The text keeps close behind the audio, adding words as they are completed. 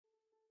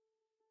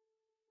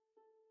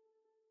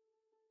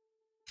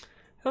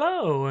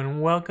Hello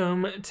and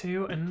welcome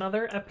to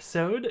another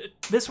episode.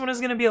 This one is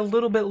going to be a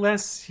little bit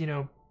less,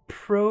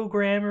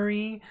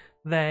 programmery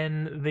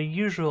than the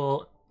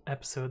usual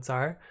episodes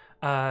are.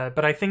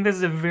 But I think this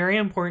is a very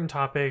important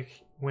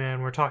topic when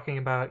we're talking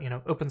about,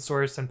 open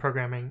source and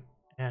programming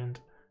and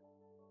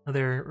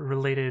other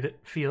related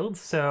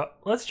fields. So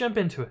let's jump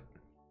into it.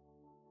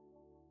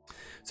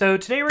 So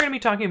today we're going to be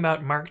talking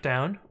about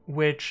markdown,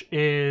 which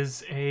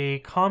is a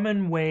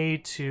common way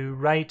to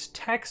write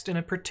text in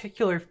a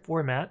particular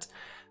format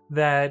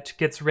that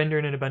gets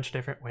rendered in a bunch of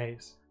different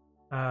ways.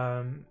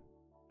 I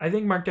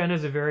think markdown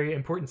is a very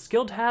important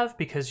skill to have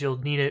because you'll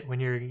need it when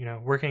you're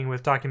working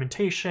with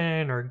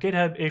documentation or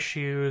GitHub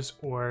issues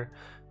or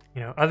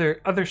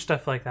other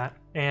stuff like that.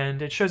 And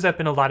it shows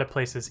up in a lot of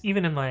places,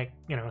 even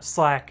in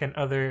Slack and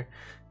other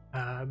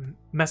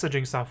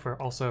messaging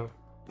software also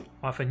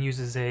often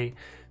uses a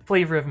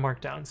flavor of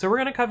markdown. So we're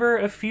going to cover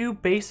a few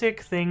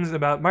basic things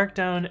about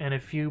markdown and a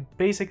few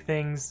basic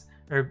things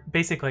or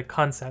basic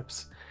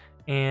concepts,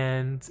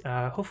 and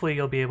hopefully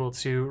you'll be able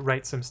to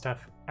write some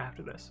stuff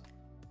after this.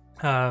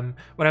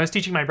 When I was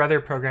teaching my brother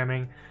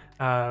programming,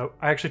 I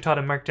actually taught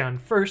him markdown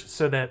first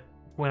so that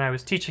when I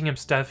was teaching him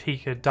stuff he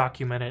could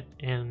document it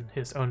in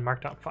his own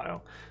markdown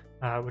file,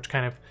 which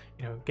kind of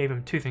gave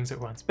him two things at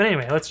once. But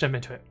anyway, let's jump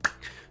into it.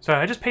 So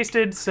I just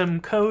pasted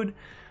some code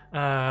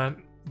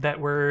that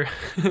we're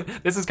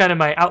this is kind of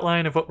my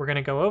outline of what we're going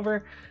to go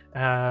over,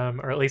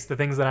 or at least the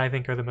things that I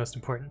think are the most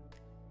important.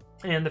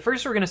 And the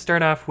first we're going to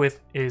start off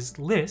with is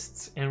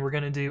lists, and we're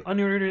going to do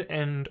unordered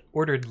and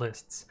ordered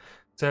lists.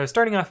 So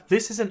starting off,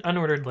 this is an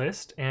unordered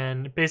list,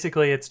 and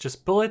basically it's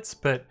just bullets,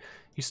 but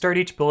you start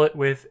each bullet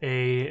with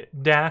a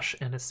dash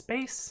and a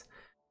space.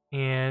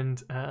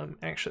 And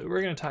actually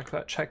we're going to talk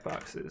about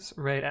checkboxes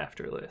right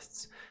after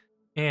lists.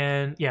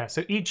 And yeah,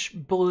 so each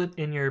bullet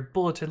in your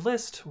bulleted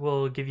list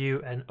will give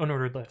you an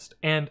unordered list.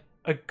 And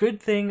a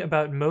good thing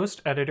about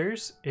most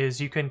editors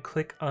is you can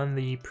click on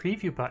the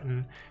preview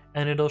button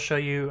and it'll show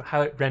you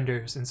how it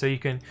renders. And so you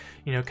can,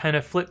 kind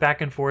of flip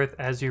back and forth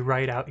as you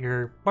write out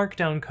your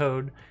markdown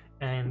code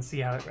and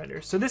see how it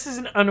renders. So this is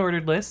an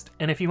unordered list.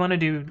 And if you want to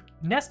do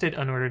nested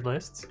unordered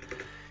lists,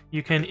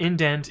 you can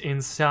indent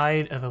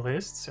inside of a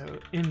list. So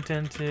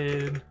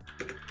indented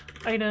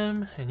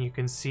item, and you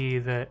can see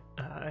that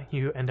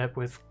you end up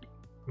with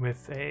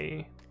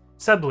a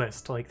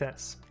sublist like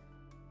this.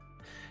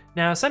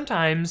 Now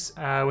sometimes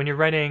when you're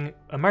writing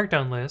a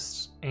markdown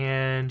list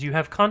and you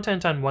have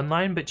content on one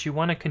line but you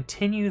want to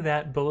continue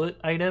that bullet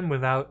item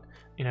without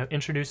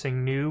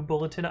introducing new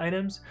bulleted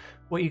items,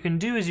 what you can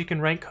do is you can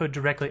write code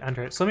directly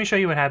under it. So let me show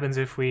you what happens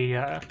if we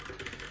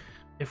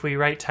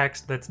write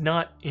text that's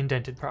not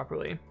indented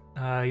properly.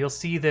 You'll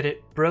see that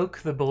it broke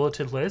the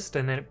bulleted list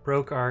and then it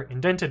broke our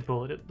indented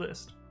bulleted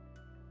list.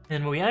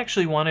 And what we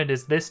actually wanted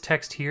is this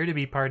text here to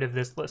be part of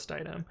this list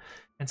item.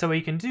 And so what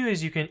you can do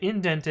is you can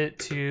indent it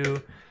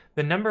to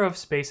the number of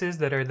spaces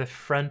that are the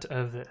front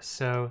of this.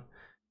 So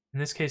in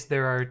this case,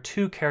 there are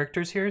 2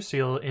 characters here, so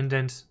you'll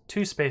indent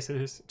 2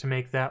 spaces to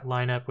make that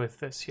line up with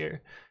this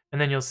here. And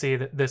then you'll see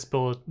that this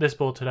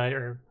bulleted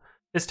item, or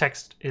this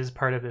text is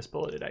part of this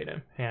bulleted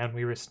item, and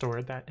we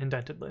restored that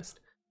indented list.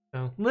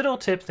 So little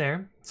tip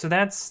there. So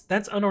that's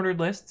unordered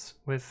lists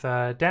with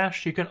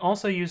dash. You can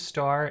also use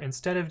star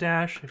instead of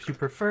dash if you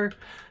prefer.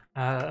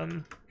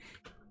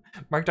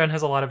 Markdown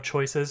has a lot of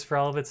choices for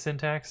all of its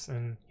syntax,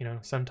 and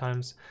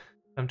sometimes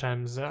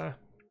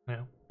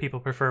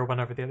people prefer one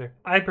over the other.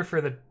 I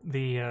prefer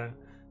the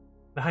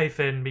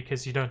hyphen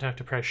because you don't have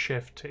to press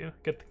shift to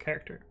get the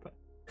character, but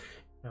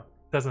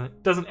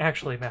doesn't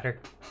actually matter.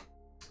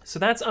 So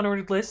that's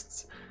unordered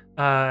lists.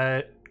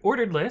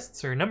 Ordered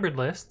lists or numbered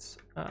lists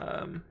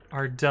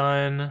are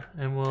done,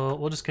 and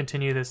we'll just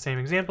continue this same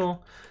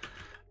example.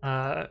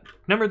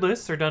 Numbered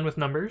lists are done with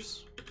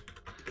numbers.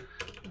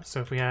 So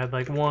if we add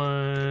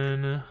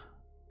 1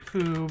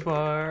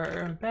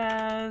 foobar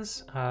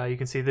baz, you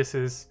can see this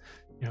is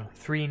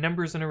 3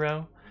 numbers in a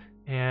row,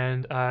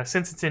 and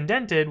since it's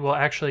indented, we'll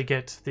actually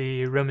get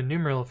the Roman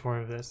numeral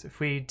form of this.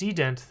 If we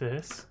dedent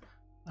this,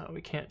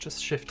 we can't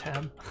just shift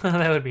tab.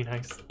 That would be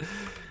nice.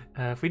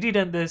 If we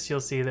dedent this,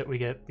 you'll see that we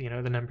get the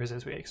numbers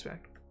as we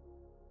expect.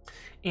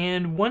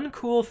 And one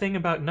cool thing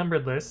about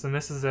numbered lists, and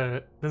this is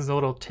a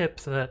little tip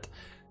that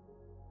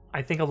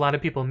I think a lot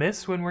of people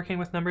miss when working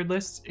with numbered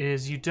lists,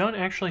 is you don't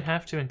actually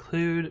have to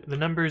include the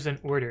numbers in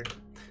order.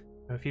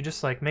 If you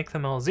just make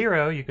them all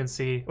 0, you can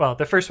see, well,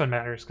 the first one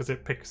matters because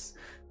it picks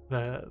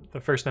the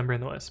first number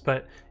in the list,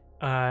 but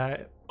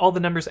all the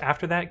numbers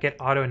after that get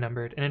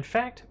auto-numbered. And in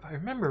fact, if I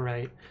remember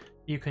right,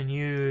 you can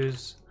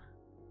use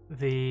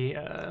the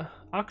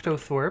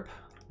octothorpe,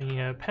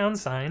 the pound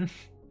sign.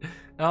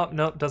 Oh,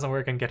 nope, doesn't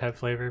work in GitHub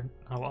flavor.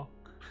 Oh well.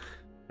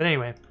 But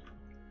anyway,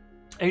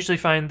 I usually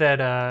find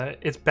that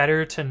it's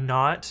better to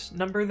not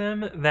number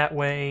them. That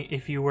way,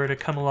 if you were to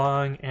come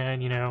along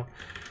and,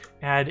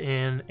 add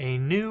in a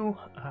new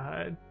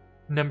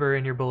number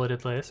in your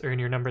bulleted list, or in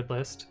your numbered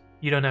list,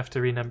 you don't have to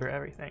renumber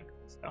everything.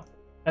 So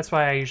that's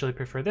why I usually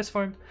prefer this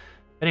form.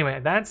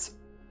 Anyway, that's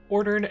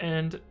ordered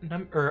and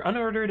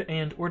unordered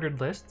and ordered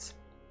lists.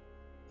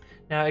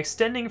 Now,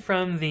 extending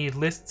from the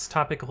lists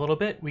topic a little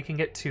bit, we can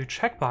get to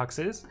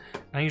checkboxes.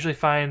 I usually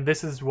find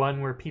this is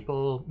one where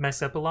people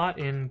mess up a lot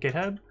in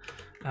GitHub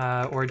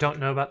or don't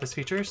know about this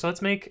feature. So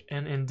let's make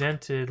an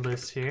indented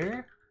list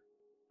here.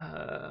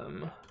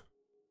 Let's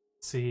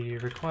see,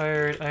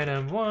 required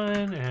item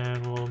 1,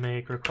 and we'll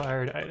make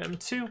required item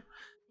 2.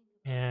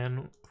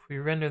 And if we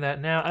render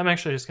that now, I'm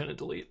actually just going to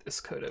delete this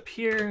code up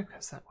here,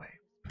 because that way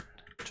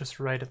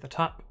just right at the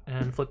top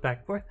and flip back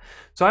and forth.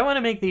 So I want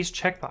to make these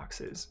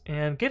checkboxes,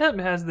 and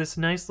GitHub has this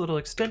nice little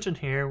extension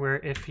here where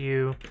if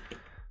you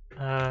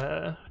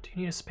do you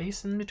need a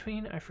space in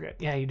between? I forget.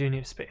 Yeah, you do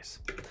need a space.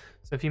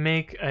 So if you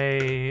make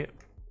a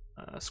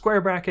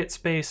square bracket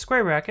space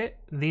square bracket,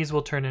 these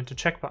will turn into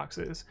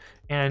checkboxes,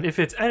 and if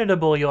it's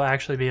editable, you'll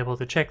actually be able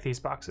to check these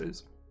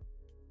boxes.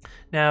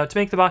 Now, to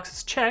make the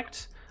boxes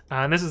checked,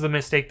 and this is the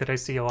mistake that I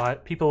see a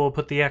lot, people will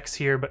put the X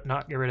here but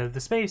not get rid of the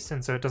space,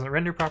 and so it doesn't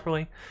render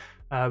properly.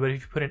 But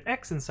if you put an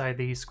X inside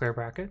these square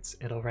brackets,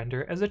 it'll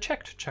render as a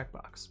checked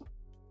checkbox.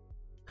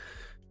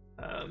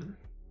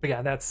 But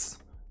yeah, that's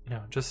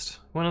just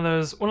one of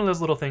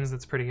those little things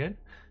that's pretty good.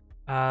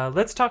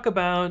 Let's talk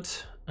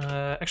about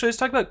let's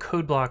talk about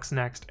code blocks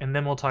next, and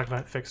then we'll talk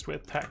about fixed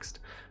width text.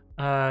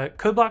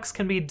 Code blocks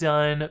can be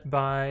done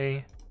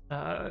by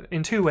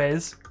in two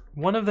ways.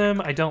 One of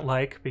them I don't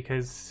like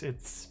because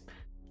it's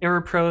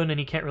error prone and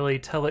you can't really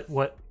tell it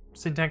what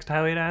syntax to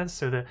highlight as.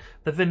 So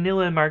the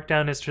vanilla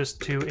markdown is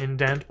just to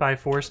indent by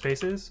 4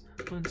 spaces.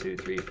 1, 2,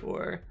 3,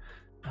 4.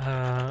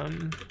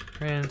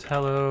 Print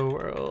hello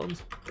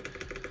world.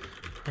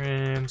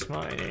 Print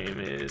my name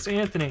is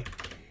Anthony.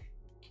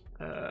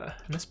 And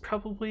this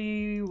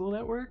probably, will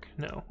that work?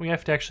 No, we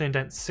have to actually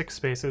indent 6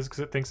 spaces because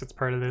it thinks it's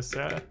part of this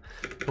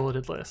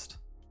bulleted list.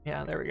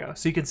 Yeah, there we go.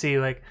 So you can see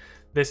like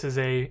this is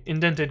a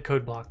indented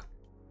code block.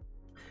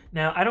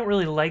 Now, I don't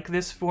really like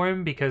this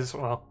form because,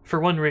 well, for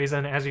one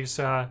reason, as you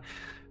saw,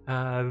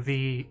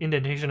 the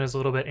indentation is a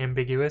little bit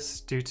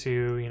ambiguous due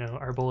to,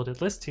 our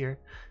bulleted list here.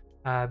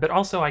 But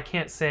also I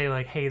can't say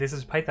like, hey, this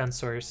is Python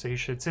source, so you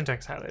should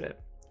syntax highlight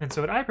it. And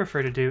so what I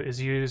prefer to do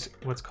is use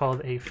what's called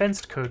a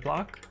fenced code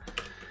block.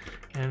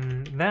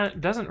 And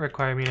that doesn't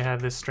require me to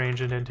have this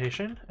strange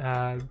indentation,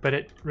 but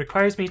it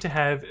requires me to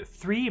have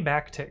 3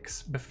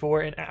 backticks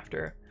before and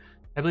after.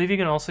 I believe you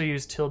can also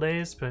use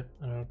tildes, but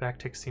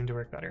backticks seem to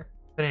work better.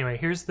 But anyway,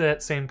 here's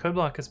that same code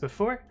block as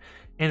before,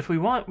 and if we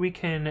want, we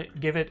can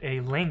give it a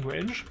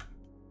language.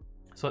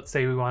 So let's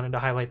say we wanted to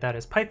highlight that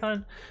as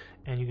Python,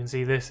 and you can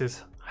see this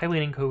is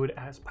highlighting code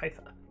as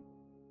Python,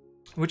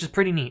 which is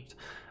pretty neat.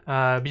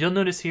 But you'll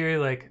notice here,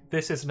 like,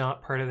 this is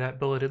not part of that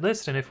bulleted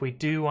list, and if we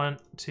do want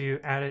to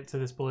add it to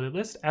this bulleted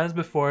list, as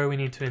before, we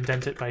need to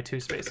indent it by 2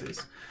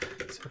 spaces.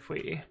 So if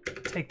we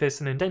take this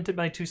and indent it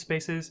by 2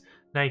 spaces,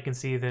 now you can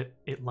see that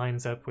it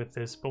lines up with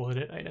this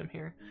bulleted item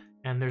here.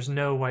 And there's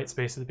no white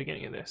space at the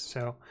beginning of this,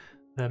 so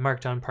the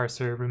markdown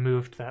parser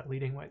removed that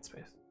leading white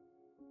space.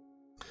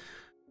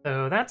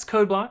 So that's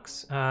code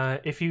blocks.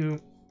 If you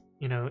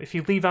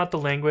leave out the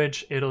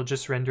language, it'll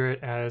just render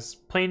it as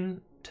plain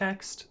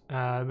text,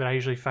 but I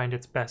usually find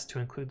it's best to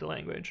include the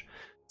language.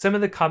 Some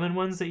of the common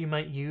ones that you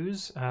might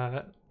use,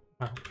 well,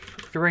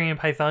 if you're writing in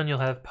Python, you'll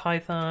have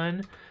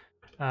Python.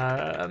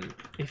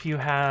 If you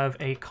have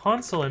a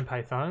console in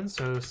Python,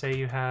 so say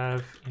you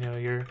have,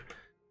 your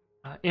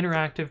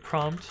interactive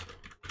prompt,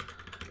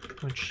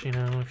 which,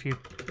 if you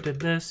did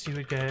this, you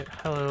would get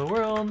hello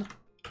world.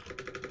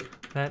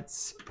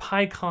 That's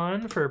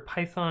PyCon for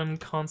Python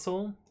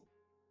console.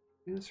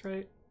 Do this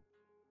right?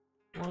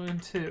 1,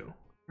 2,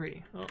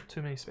 3. Oh,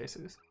 too many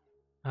spaces.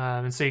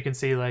 And so you can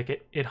see like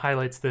it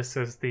highlights this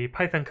as the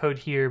Python code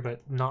here,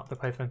 but not the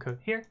Python code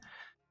here.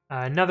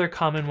 Another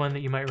common one that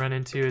you might run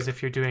into is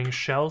if you're doing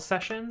shell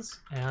sessions,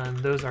 and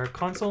those are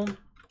console.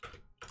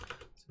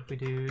 If we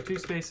do 2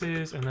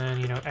 spaces and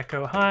then,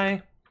 echo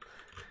hi,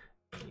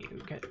 you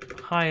get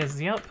hi as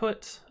the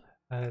output.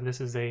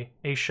 This is a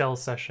shell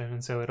session,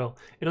 and so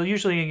it'll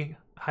usually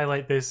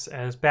highlight this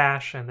as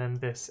bash and then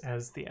this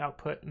as the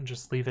output and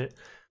just leave it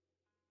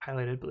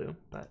highlighted blue.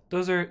 But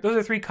those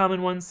are 3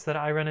 common ones that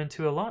I run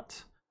into a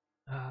lot.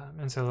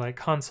 And so like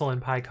console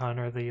and PyCon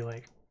are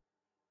the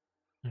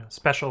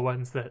special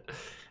ones that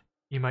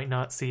you might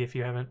not see if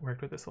you haven't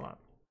worked with this a lot.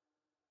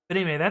 But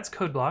anyway, that's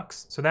code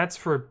blocks. So that's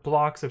for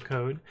blocks of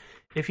code.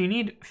 If you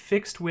need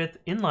fixed width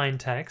inline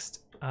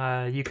text,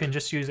 you can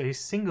just use a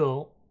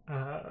single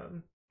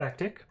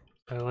backtick.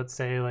 So let's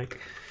say like,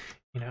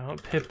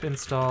 pip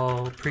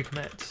install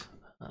precommit,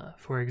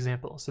 for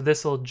example. So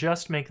this will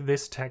just make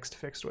this text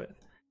fixed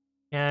width.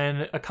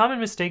 And a common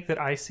mistake that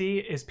I see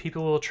is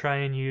people will try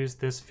and use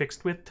this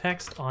fixed width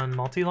text on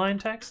multi-line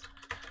text.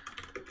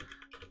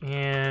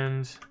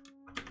 And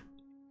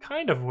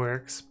kind of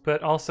works,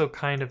 but also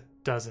kind of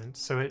doesn't.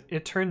 So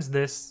it turns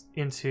this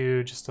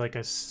into just like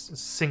a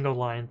single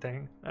line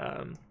thing,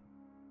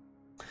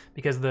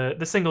 because the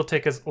single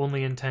tick is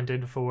only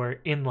intended for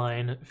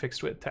inline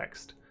fixed width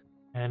text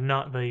and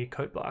not the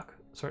code block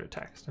sort of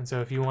text. And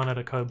so if you wanted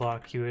a code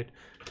block, you would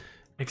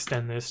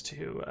extend this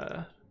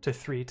to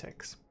 3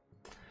 ticks.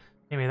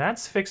 Anyway,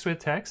 that's fixed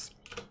width text.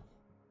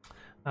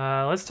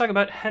 Let's talk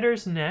about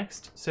headers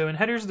next. So in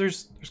headers,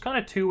 there's kind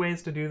of two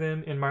ways to do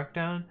them in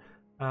Markdown,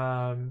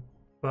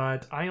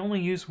 but I only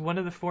use one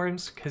of the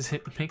forms because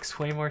it makes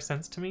way more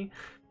sense to me.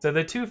 So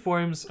the two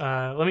forms,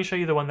 let me show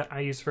you the one that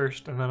I use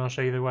first, and then I'll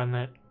show you the one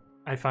that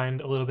I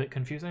find a little bit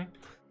confusing.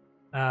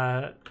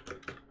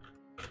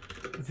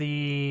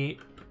 The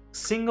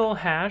single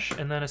hash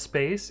and then a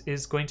space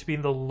is going to be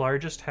the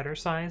largest header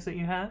size that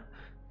you have.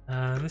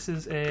 This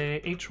is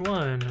a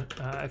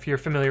H1. If you're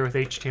familiar with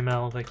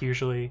HTML, like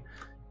usually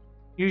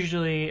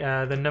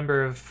the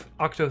number of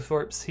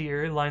octothorpes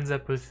here lines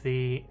up with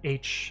the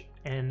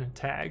HN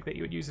tag that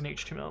you would use in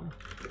HTML.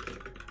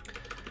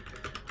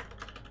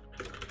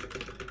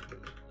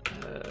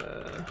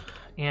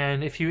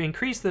 And if you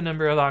increase the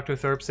number of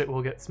octothorpes, it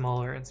will get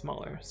smaller and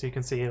smaller. So you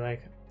can see,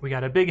 like, we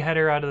got a big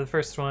header out of the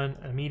first one,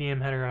 a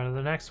medium header out of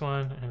the next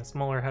one, and a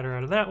smaller header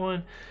out of that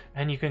one,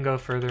 and you can go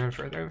further and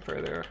further and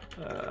further.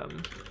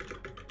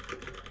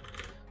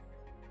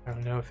 I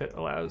don't know if it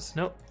allows,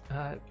 nope,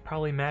 it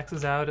probably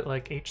maxes out at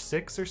like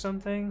H6 or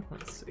something.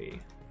 Let's see.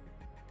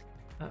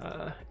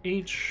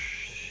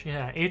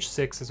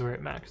 H6 is where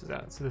it maxes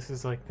out. So this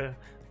is like the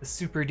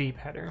super deep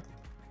header.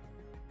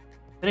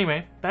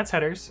 Anyway, that's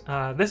headers.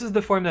 This is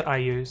the form that I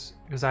use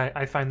because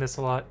I find this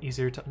a lot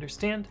easier to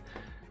understand.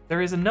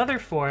 There is another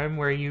form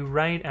where you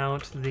write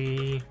out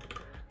the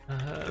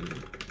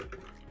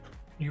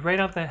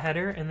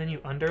header and then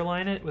you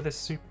underline it with a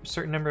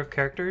certain number of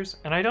characters.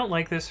 And I don't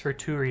like this for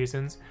two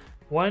reasons.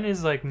 One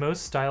is, like,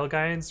 most style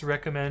guides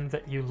recommend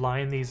that you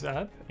line these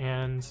up,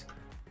 and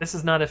this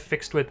is not a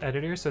fixed width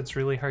editor, so it's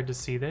really hard to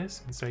see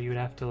this. And so you would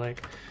have to,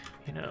 like,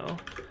 you know,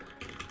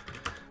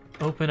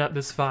 open up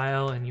this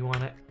file and you want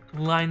to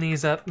line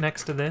these up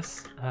next to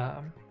this.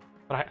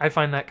 But I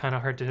find that kind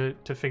of hard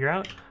to figure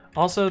out.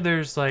 Also,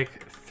 there's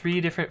like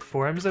 3 different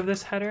forms of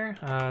this header.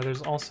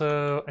 There's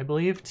also, I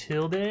believe,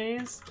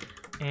 tildes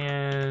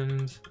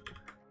and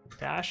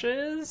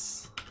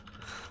dashes.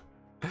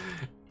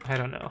 I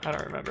don't know. I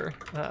don't remember.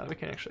 We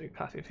can actually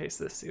copy paste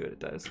this, see what it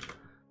does.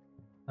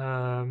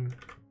 And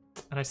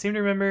I seem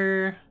to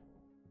remember.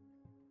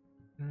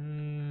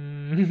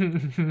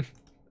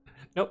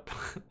 Nope.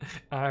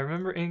 I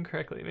remember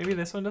incorrectly. Maybe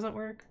this one doesn't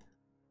work.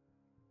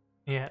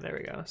 Yeah, there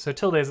we go. So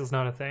tildes is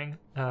not a thing,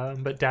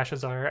 but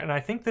dashes are, and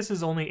I think this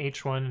is only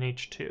H1 and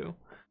H2.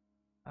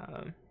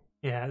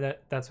 Yeah,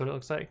 that's what it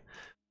looks like.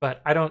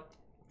 But I don't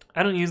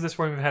use this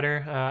form of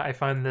header. I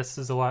find this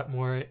is a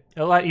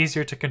lot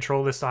easier to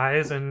control the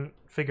size and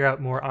figure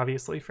out more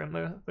obviously from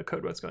the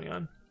code what's going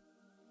on.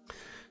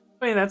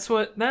 Okay, that's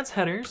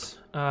headers.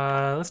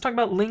 Let's talk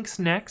about links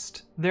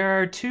next. There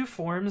are 2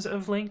 forms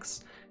of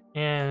links,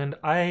 and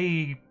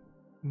I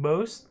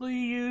mostly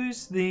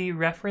use the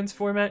reference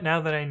format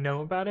now that I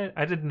know about it.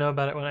 I didn't know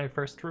about it when I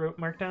first wrote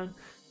Markdown,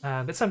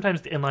 but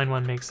sometimes the inline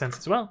one makes sense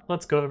as well.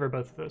 Let's go over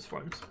both of those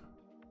forms.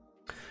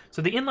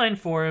 So the inline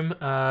form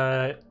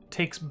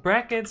takes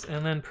brackets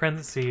and then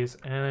parentheses,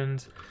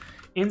 and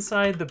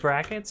inside the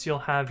brackets you'll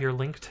have your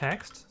link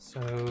text.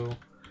 So,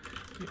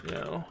 you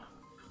know,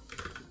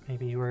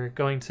 maybe we're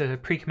going to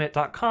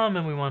precommit.com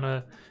and we want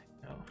to,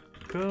 you know,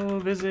 go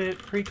visit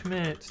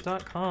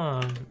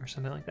precommit.com or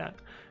something like that.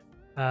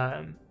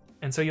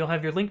 And so you'll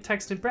have your link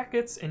text in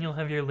brackets and you'll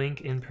have your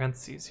link in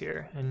parentheses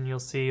here, and you'll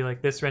see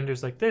like this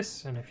renders like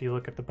this, and if you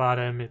look at the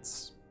bottom,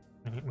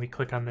 we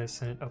click on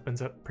this and it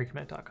opens up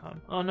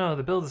precommit.com. Oh no,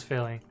 the build is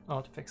failing. I'll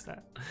have to fix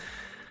that.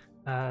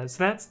 So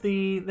that's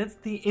the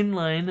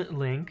inline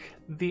link.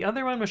 The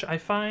other one, which I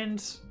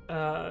find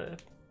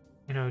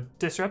you know,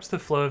 disrupts the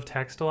flow of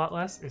text a lot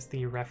less, is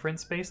the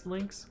reference-based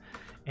links.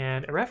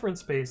 And a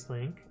reference-based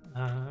link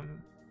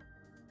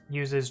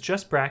uses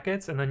just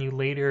brackets, and then you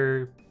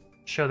later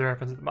show the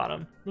reference at the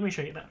bottom. Let me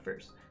show you that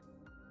first.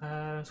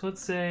 So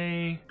let's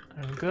say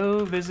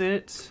go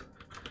visit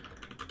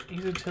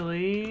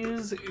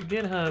Easotilly's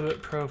GitHub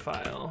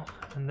profile,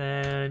 and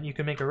then you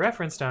can make a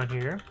reference down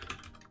here,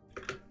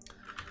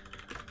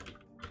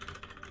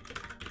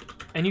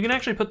 and you can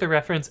actually put the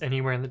reference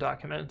anywhere in the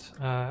document,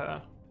 I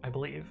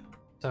believe.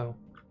 So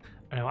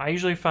I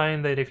usually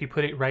find that if you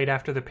put it right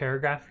after the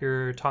paragraph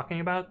you're talking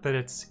about, that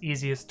it's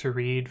easiest to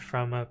read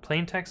from a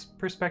plain text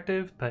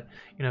perspective, but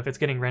you know, if it's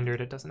getting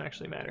rendered, it doesn't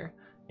actually matter.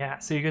 Yeah,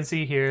 so you can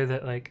see here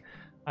that like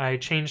I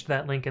changed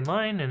that link in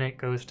line and it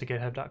goes to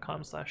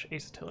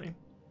github.com/Easotilly.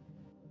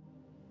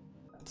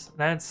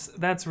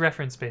 That's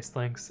reference-based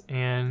links,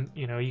 and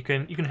you know, you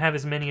can have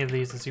as many of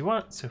these as you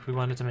want. So if we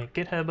wanted to make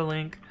GitHub a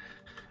link,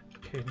 we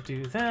could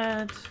do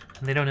that,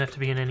 and they don't have to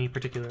be in any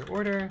particular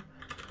order.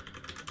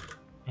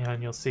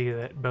 And you'll see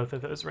that both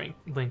of those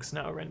links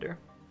now render.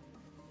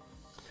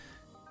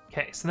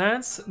 Okay, so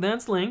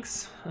that's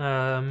links.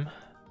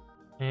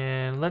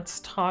 And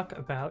let's talk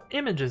about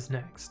images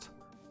next.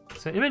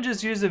 So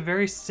images use a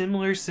very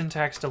similar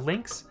syntax to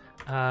links.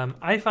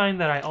 I find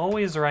that I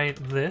always write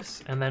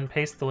this and then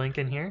paste the link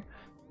in here.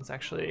 Let's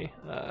actually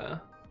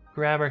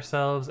grab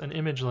ourselves an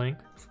image link.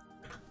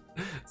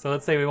 So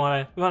let's say we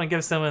want to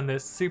give someone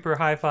this super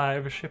high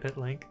five ship it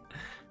link.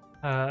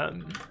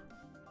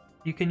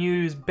 You can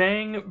use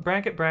bang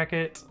bracket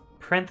bracket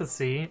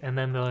parenthesis and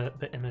then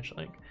the image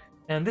link.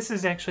 And this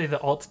is actually the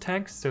alt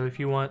text, so if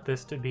you want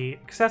this to be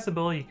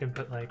accessible, you can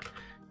put like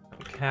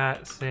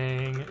cat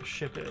saying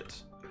ship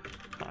it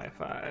high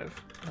five.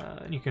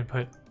 You can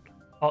put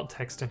alt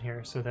text in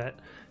here so that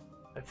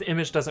if the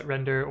image doesn't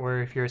render,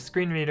 or if you're a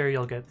screen reader,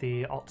 you'll get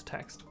the alt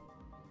text.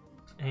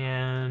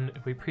 And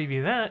if we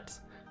preview that,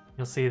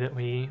 you'll see that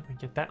we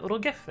get that little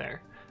GIF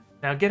there.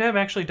 Now GitHub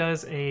actually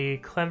does a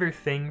clever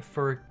thing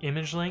for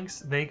image links.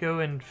 They go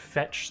and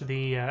fetch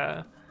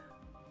the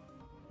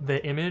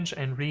image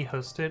and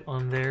rehost it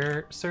on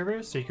their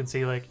servers. So you can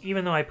see, like,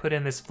 even though I put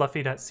in this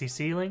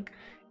fluffy.cc link,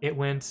 it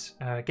went,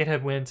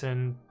 GitHub went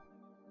and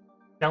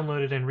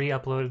downloaded and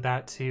re-uploaded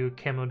that to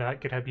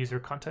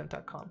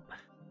camo.githubusercontent.com.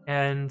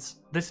 And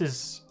this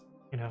is,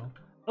 you know,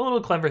 a little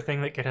clever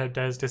thing that GitHub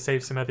does to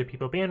save some other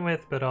people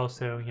bandwidth, but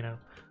also, you know,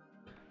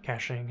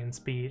 caching and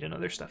speed and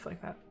other stuff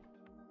like that.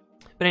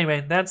 But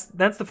anyway, that's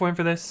the form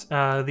for this.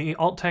 The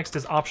alt text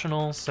is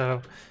optional,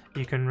 so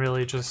you can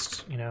really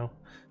just, you know,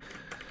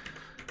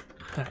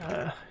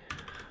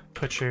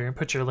 put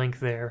your link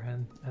there,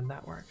 and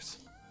that works.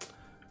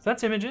 So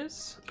that's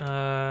images.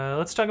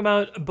 Let's talk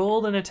about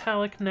bold and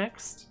italic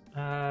next.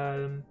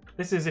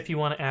 This is if you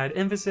want to add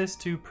emphasis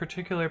to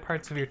particular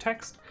parts of your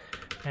text,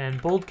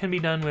 and bold can be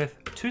done with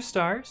 2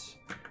 stars,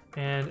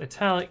 and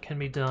italic can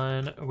be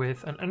done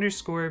with an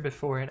underscore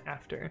before and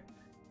after.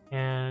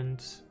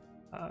 And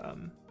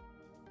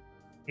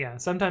yeah,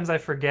 sometimes I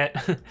forget.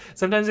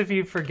 Sometimes if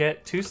you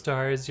forget 2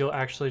 stars, you'll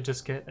actually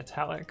just get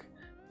italic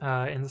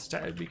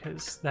instead,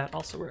 because that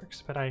also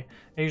works. But I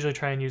usually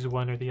try and use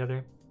one or the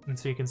other. And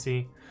so you can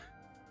see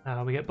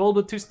we get bold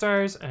with 2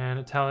 stars and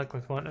italic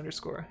with 1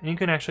 underscore. And you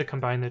can actually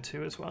combine the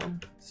 2 as well.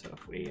 So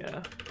if we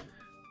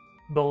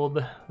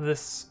bold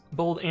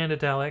and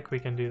italic, we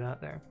can do that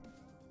there.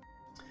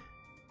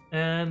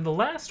 And the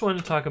last one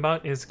to talk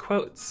about is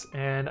quotes.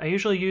 And I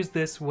usually use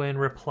this when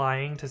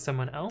replying to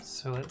someone else.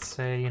 So let's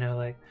say, you know,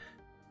 like,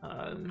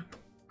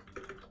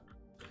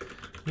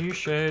 you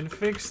should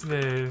fix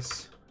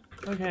this.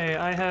 Okay,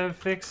 I have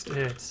fixed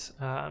it.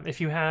 If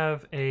you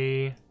have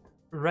a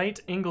right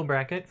angle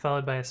bracket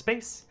followed by a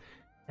space,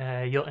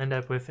 you'll end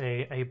up with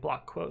a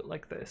block quote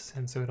like this,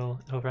 and so it'll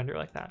render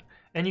like that.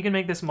 And you can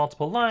make this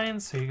multiple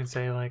lines, so you can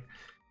say like,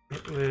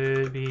 it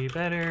would be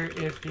better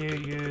if you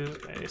use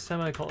a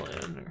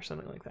semicolon or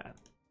something like that,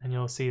 and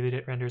you'll see that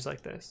it renders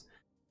like this.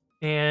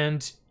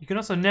 And you can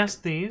also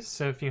nest these,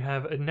 so if you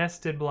have a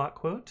nested block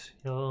quote,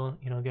 you'll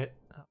get,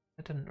 oh,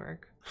 that didn't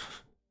work.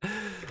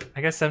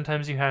 I guess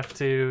sometimes you have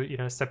to, you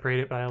know, separate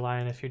it by a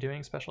line if you're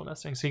doing special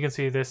nesting. So you can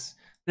see this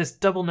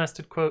double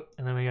nested quote,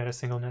 and then we got a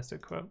single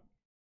nested quote.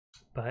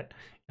 But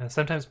you know,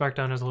 sometimes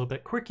Markdown is a little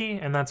bit quirky,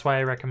 and that's why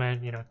I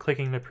recommend, you know,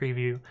 clicking the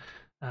preview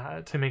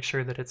to make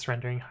sure that it's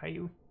rendering how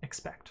you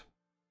expect.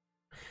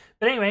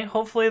 But anyway,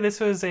 hopefully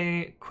this was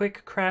a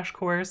quick crash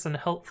course and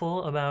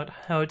helpful about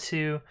how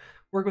to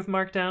work with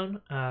Markdown.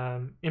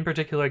 In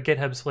particular,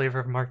 GitHub's flavor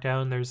of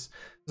Markdown. There's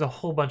a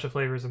whole bunch of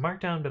flavors of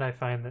Markdown, but I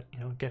find that, you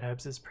know,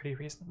 GitHub's is pretty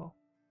reasonable.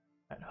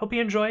 But hope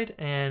you enjoyed,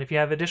 and if you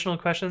have additional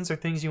questions or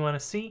things you want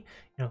to see,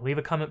 you know, leave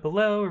a comment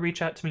below, or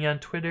reach out to me on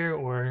Twitter,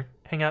 or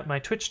hang out my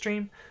Twitch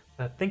stream.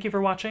 But thank you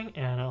for watching,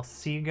 and I'll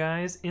see you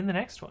guys in the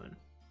next one.